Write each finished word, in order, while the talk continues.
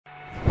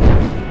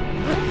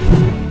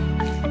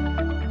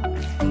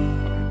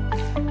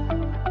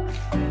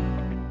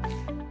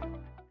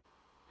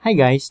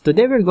Hi guys,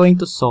 today we're going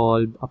to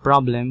solve a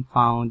problem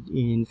found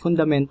in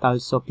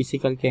Fundamentals of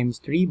Physical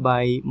Chemistry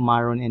by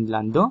Maron and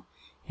Lando,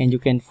 and you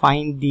can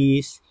find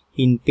this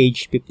in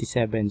page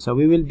 57. So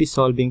we will be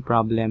solving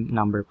problem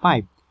number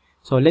 5.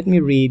 So let me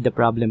read the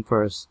problem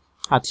first.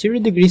 At 0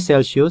 degrees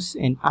Celsius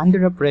and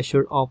under a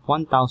pressure of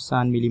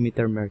 1000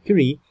 mm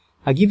mercury,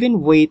 a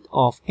given weight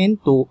of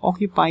N2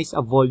 occupies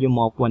a volume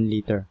of 1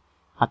 liter.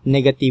 At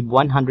negative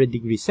 100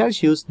 degrees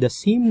Celsius, the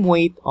same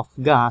weight of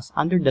gas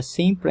under the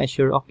same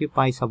pressure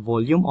occupies a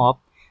volume of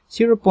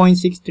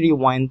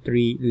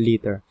 0.6313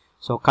 liter.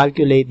 So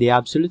calculate the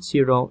absolute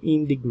zero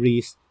in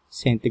degrees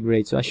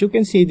centigrade. So as you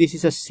can see, this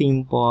is a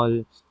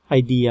simple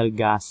ideal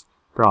gas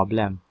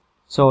problem.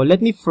 So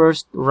let me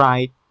first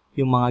write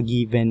yung mga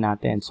given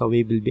natin. So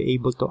we will be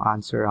able to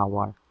answer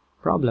our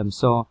problem.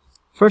 So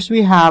first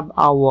we have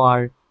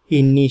our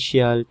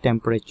initial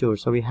temperature.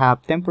 So we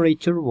have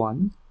temperature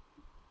 1,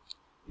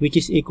 which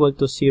is equal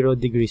to 0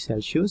 degrees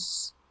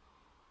Celsius,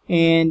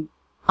 and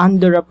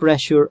under a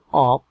pressure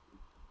of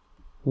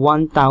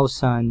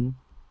 1000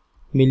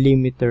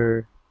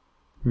 millimeter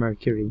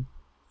mercury,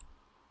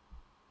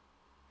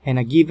 and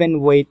a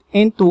given weight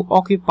N2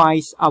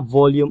 occupies a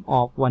volume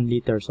of 1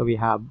 liter. So we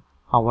have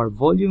our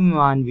volume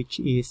 1,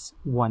 which is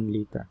 1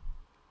 liter.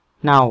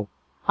 Now,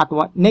 at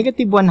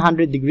negative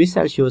 100 degrees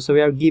Celsius, so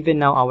we are given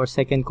now our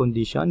second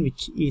condition,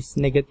 which is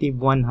negative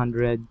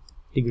 100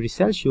 degrees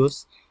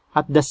Celsius,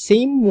 at the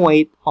same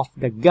weight of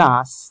the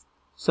gas.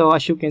 So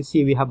as you can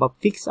see, we have a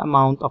fixed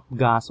amount of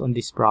gas on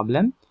this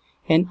problem,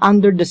 and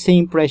under the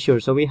same pressure.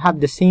 So we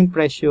have the same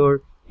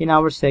pressure in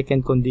our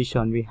second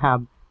condition. We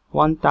have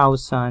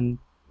 1000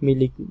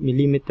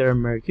 millimeter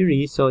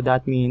mercury. So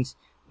that means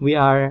we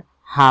are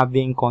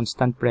having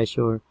constant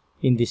pressure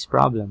in this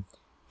problem.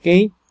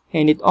 Okay,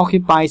 and it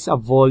occupies a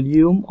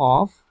volume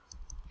of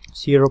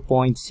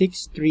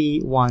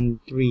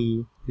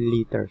 0.6313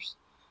 liters.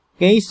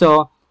 Okay,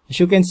 so as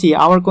you can see,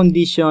 our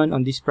condition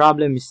on this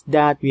problem is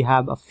that we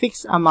have a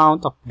fixed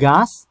amount of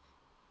gas,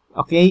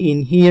 okay,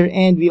 in here,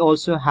 and we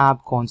also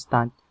have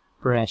constant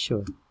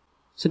pressure.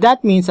 So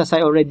that means, as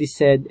I already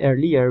said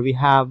earlier, we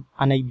have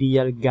an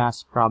ideal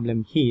gas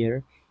problem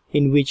here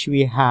in which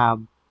we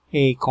have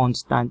a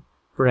constant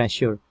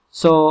pressure.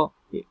 So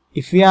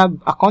if we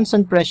have a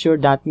constant pressure,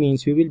 that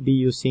means we will be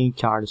using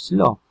Charles'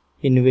 law,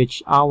 in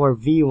which our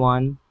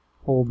V1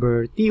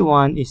 over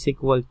T1 is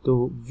equal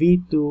to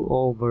V2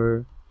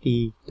 over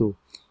T2.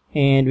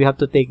 And we have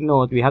to take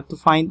note, we have to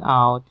find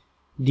out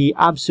the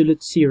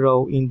absolute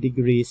zero in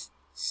degrees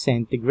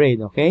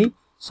centigrade. Okay,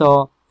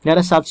 so let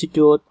us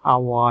substitute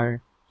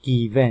our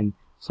given.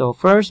 So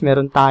first,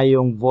 meron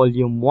tayong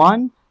volume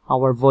 1.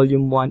 Our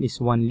volume 1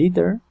 is 1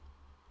 liter.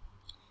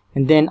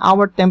 And then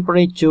our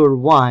temperature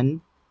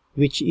 1,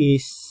 which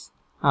is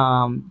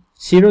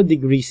 0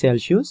 degrees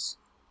Celsius.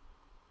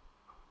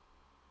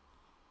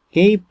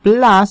 Okay,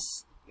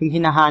 plus yung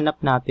hinahanap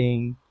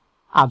nating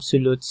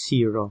absolute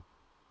zero.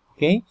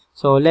 Okay,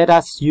 so let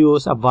us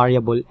use a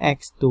variable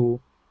x to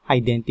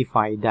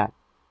identify that.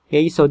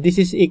 Okay, so this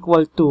is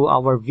equal to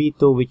our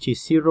V2, which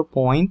is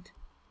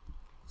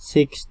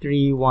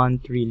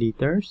 0.6313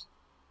 liters,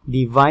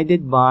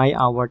 divided by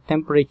our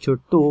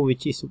temperature 2,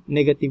 which is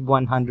negative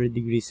 100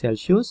 degrees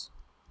Celsius,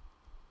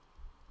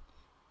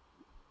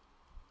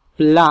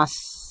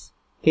 plus,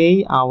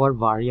 okay, our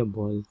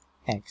variable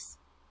x.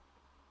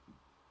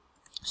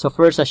 So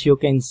first, as you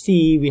can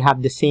see, we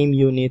have the same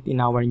unit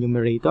in our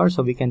numerator,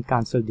 so we can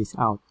cancel this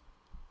out.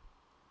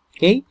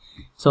 Okay,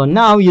 so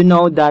now you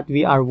know that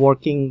we are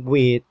working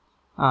with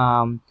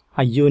a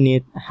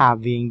unit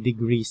having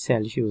degrees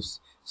Celsius.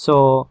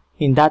 So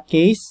in that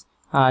case,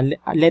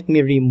 let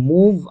me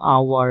remove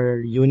our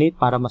unit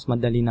para mas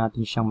madali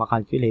natin siyang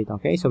makalculate.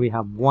 Okay, so we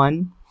have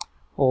 1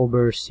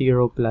 over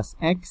 0 plus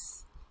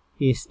x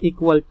is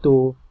equal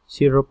to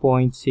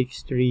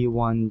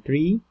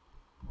 0.6313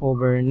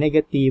 over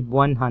negative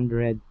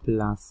 100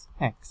 plus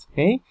x.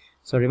 Okay,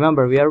 so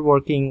remember, we are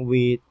working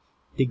with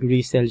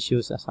degrees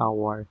Celsius as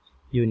our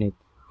unit.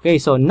 Okay,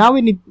 so now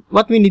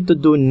what we need to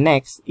do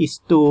next is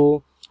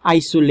to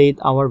isolate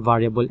our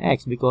variable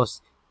x,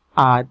 because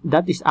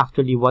that is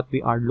actually what we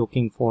are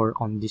looking for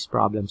on this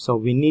problem. So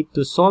we need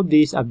to solve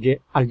this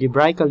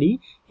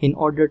algebraically in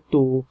order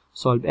to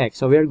solve x.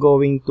 So we are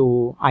going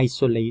to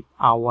isolate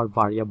our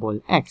variable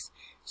x.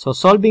 So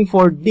solving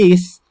for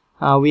this,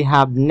 we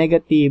have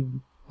negative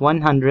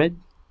 100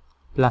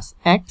 plus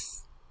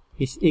x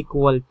is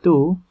equal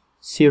to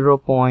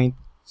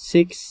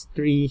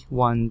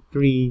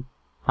 0.6313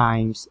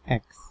 times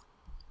x.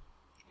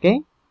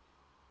 Okay,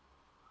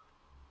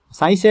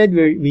 as I said,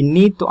 we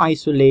need to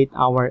isolate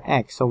our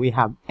x. So we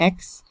have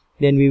x,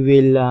 then we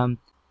will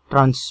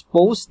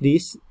transpose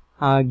this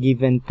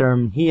given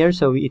term here.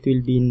 So it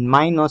will be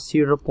minus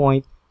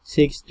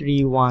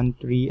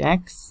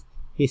 0.6313x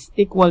is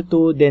equal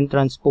to, then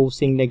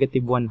transposing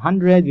negative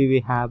 100, we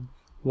will have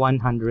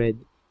 100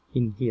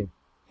 in here.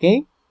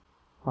 Okay,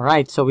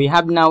 alright, so we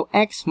have now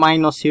x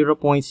minus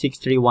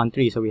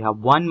 0.6313. So we have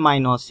 1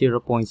 minus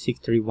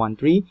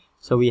 0.6313.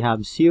 So we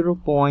have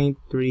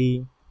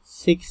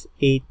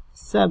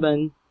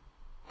 0.3687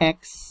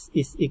 x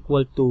is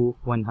equal to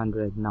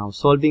 100. Now,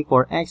 solving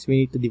for x, we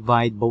need to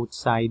divide both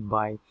sides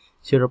by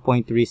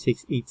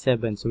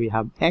 0.3687. So we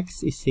have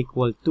x is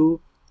equal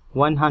to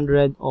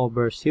 100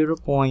 over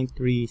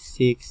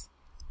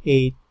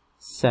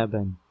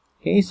 0.3687.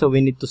 Okay, so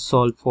we need to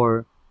solve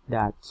for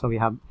that. So we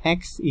have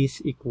x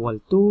is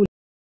equal to,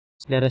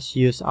 let us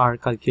use our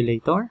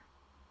calculator.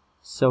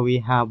 So we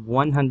have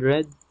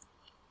 100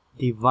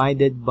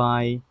 divided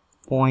by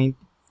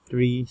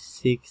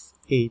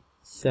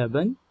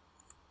 0.3687.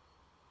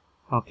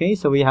 Okay,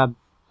 so we have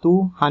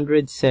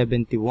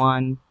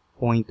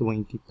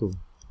 271.22.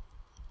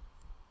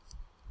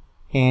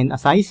 And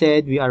as I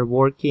said, we are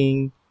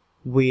working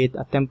with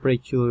a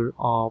temperature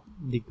of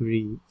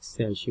degree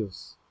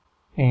Celsius.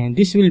 And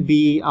this will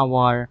be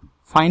our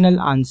final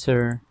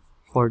answer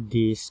for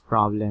this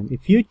problem.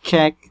 If you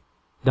check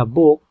the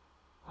book,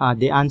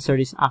 the answer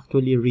is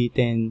actually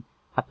written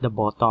at the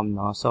bottom,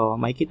 no? So,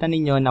 makikita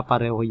ninyo na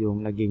pareho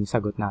yung naging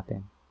sagot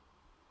natin.